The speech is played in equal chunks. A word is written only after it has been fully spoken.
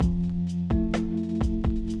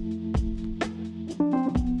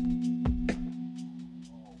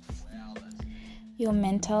Your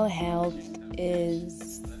mental health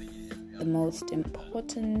is the most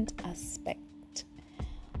important aspect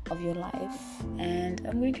of your life, and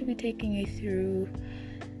I'm going to be taking you through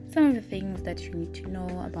some of the things that you need to know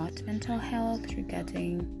about mental health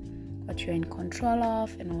regarding what you're in control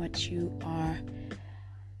of and what you are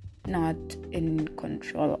not in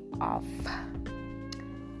control of.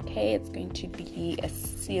 Okay, it's going to be a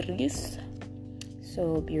series,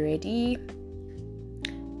 so be ready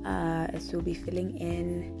as we'll be filling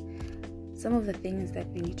in some of the things that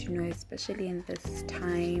we need to know, especially in this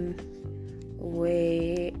time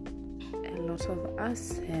where a lot of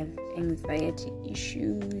us have anxiety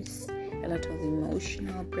issues, a lot of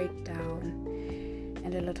emotional breakdown,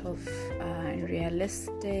 and a lot of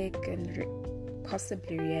unrealistic and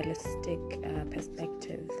possibly realistic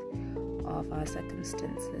perspective of our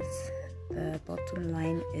circumstances. The bottom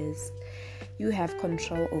line is you have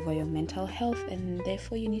control over your mental health, and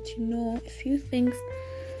therefore you need to know a few things,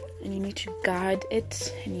 and you need to guard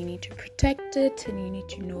it, and you need to protect it, and you need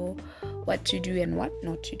to know what to do and what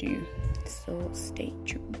not to do. So stay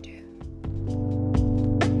tuned.